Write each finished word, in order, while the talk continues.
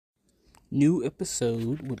New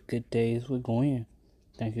episode with Good Days with Gwen.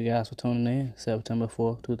 Thank you guys for tuning in. September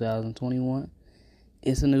 4th, 2021.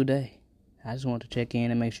 It's a new day. I just wanted to check in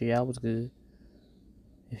and make sure y'all was good.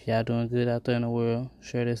 If y'all doing good out there in the world,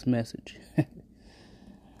 share this message.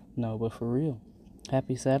 No, but for real.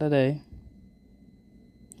 Happy Saturday.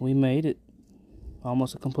 We made it.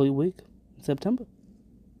 Almost a complete week in September.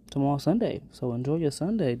 Tomorrow Sunday. So enjoy your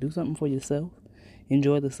Sunday. Do something for yourself.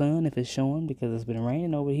 Enjoy the sun if it's showing, because it's been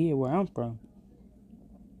raining over here where I'm from.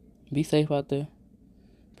 Be safe out there.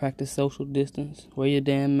 Practice social distance. Wear your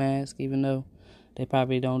damn mask, even though they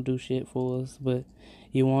probably don't do shit for us. But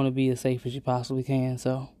you want to be as safe as you possibly can.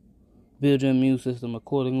 So build your immune system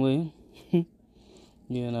accordingly.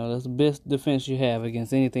 That's the best defense you have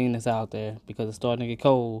against anything that's out there, because it's starting to get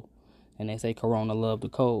cold. And they say Corona love the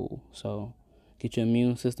cold. So get your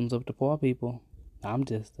immune systems up to par, people. I'm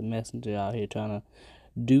just a messenger out here trying to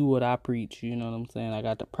do what I preach. You know what I'm saying? I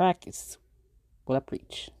got to practice what I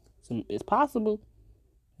preach. It's possible.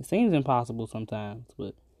 It seems impossible sometimes,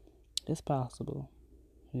 but it's possible.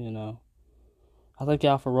 I thank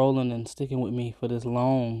y'all for rolling and sticking with me for this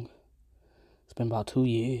long. It's been about 2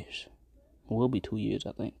 years. It will be 2 years,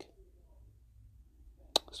 I think.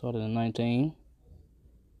 Started in 19.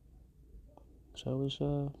 So it's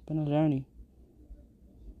been a journey.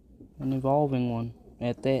 An evolving one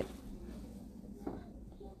at that.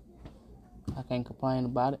 I can't complain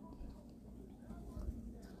about it.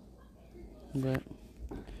 But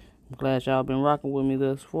I'm glad y'all been rocking with me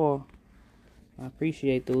thus far. I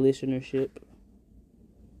appreciate the listenership.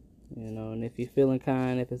 And if you're feeling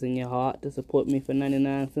kind, if it's in your heart to support me for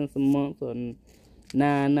 99 cents a month or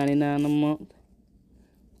 $9.99 a month,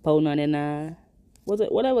 $4.99,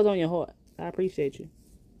 whatever's on your heart, I appreciate you.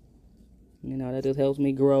 That just helps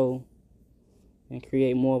me grow and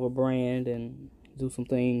create more of a brand and do some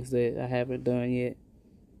things that I haven't done yet.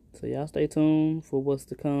 So y'all stay tuned for what's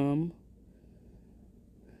to come.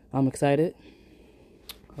 I'm excited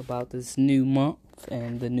about this new month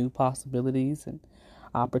and the new possibilities and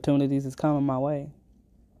opportunities that's coming my way.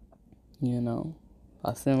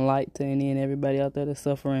 I send light to any and everybody out there that's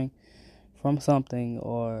suffering from something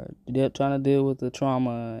or they're trying to deal with the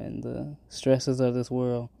trauma and the stresses of this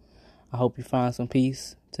world. I hope you find some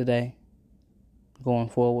peace today. Going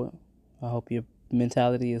forward, I hope your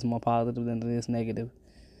mentality is more positive than it is negative,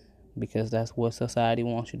 because that's what society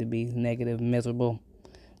wants you to be: negative, miserable,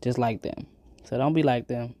 just like them. So don't be like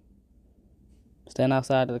them. Stand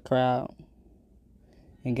outside of the crowd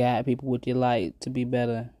and guide people with your light to be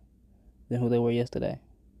better than who they were yesterday.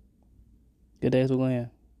 Good days, we're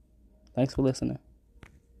going. Thanks for listening.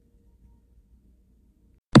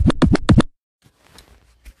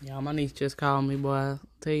 Y'all, my niece just called me, boy. I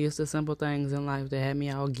tell you, it's the simple things in life that had me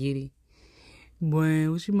all giddy. Boy,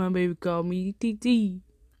 what my baby called me? TT.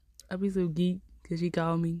 I be so geek because she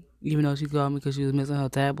called me. Even though she called me because she was missing her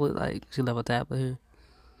tablet. Like, she left her tablet here.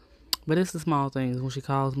 But it's the small things. When she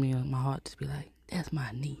calls me, my heart just be like, that's my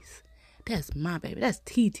niece. That's my baby. That's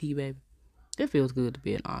TT, baby. It feels good to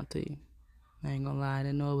be an auntie. I ain't gonna lie, I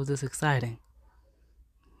didn't know it was this exciting.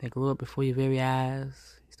 They grew up before your very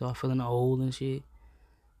eyes. You start feeling old and shit.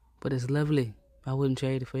 But it's lovely. I wouldn't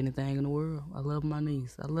trade it for anything in the world. I love my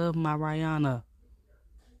niece. I love my Rihanna.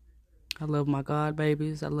 I love my god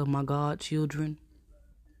babies. I love my god children.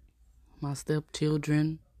 My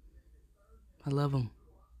stepchildren. I love them.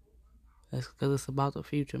 That's because it's about the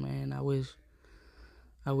future, man. I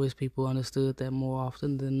wish people understood that more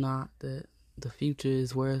often than not, that the future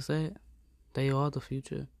is where it's at. They are the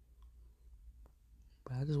future.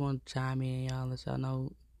 But I just want to chime in, y'all, let y'all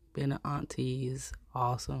know being an auntie is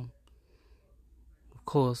awesome. Of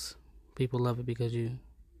course, people love it because you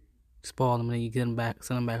spoil them and then you get them back,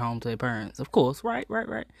 send them back home to their parents. Of course, right.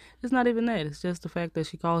 It's not even that. It's just the fact that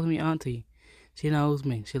she calls me auntie. She knows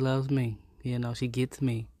me. She loves me. She gets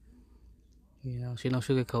me. She don't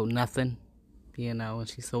sugarcoat nothing. And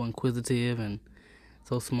she's so inquisitive and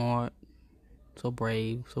so smart, so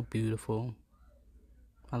brave, so beautiful.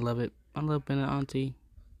 I love it. I love being an auntie.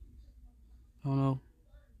 I don't know.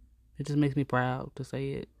 It just makes me proud to say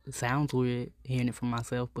it. It sounds weird hearing it from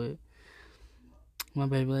myself, but my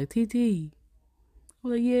baby like, TT. I'm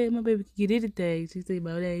like, yeah, my baby can get anything. She say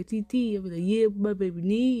about that, TT. I'm like, yeah, my baby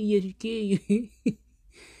need. Yes, you can.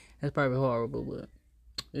 That's probably horrible, but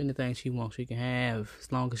anything she wants, she can have,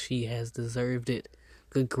 as long as she has deserved it.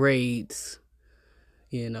 Good grades,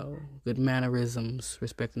 good mannerisms,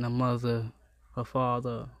 respecting her mother, her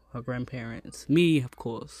father, her grandparents. Me, of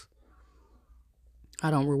course. I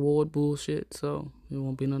don't reward bullshit, so it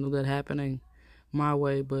won't be none of that happening my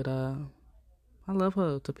way, but I love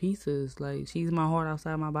her to pieces. Like, she's my heart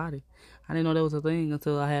outside my body. I didn't know that was a thing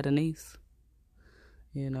until I had a niece.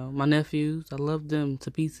 You know, my nephews, I love them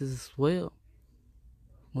to pieces as well.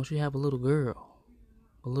 Once you have a little girl,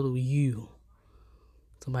 a little you,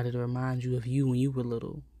 somebody to remind you of you when you were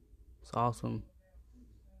little, it's awesome,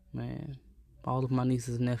 man. All of my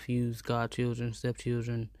nieces and nephews, godchildren,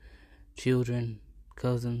 stepchildren, children,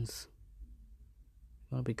 cousins,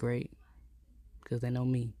 gonna be great because they know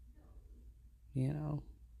me, you know.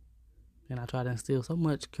 And I try to instill so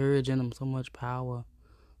much courage in them, so much power.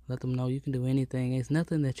 Let them know you can do anything. It's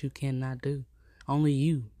nothing that you cannot do. Only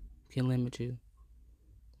you can limit you.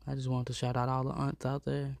 I just want to shout out all the aunts out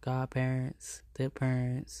there, godparents, step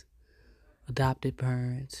parents, adopted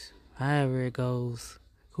parents, however it goes.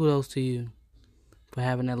 Kudos to you for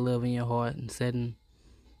having that love in your heart and setting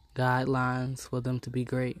guidelines for them to be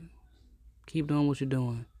great. Keep doing what you're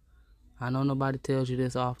doing. I know nobody tells you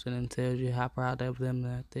this often and tells you how proud of them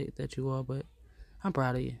that you are, but I'm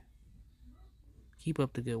proud of you. Keep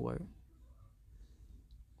up the good work.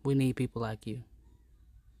 We need people like you.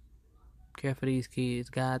 Care for these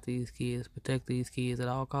kids, guide these kids, protect these kids at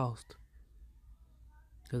all costs.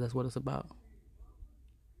 Because that's what it's about.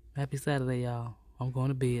 Happy Saturday, y'all. I'm going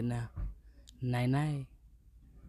to bed now. Night-night.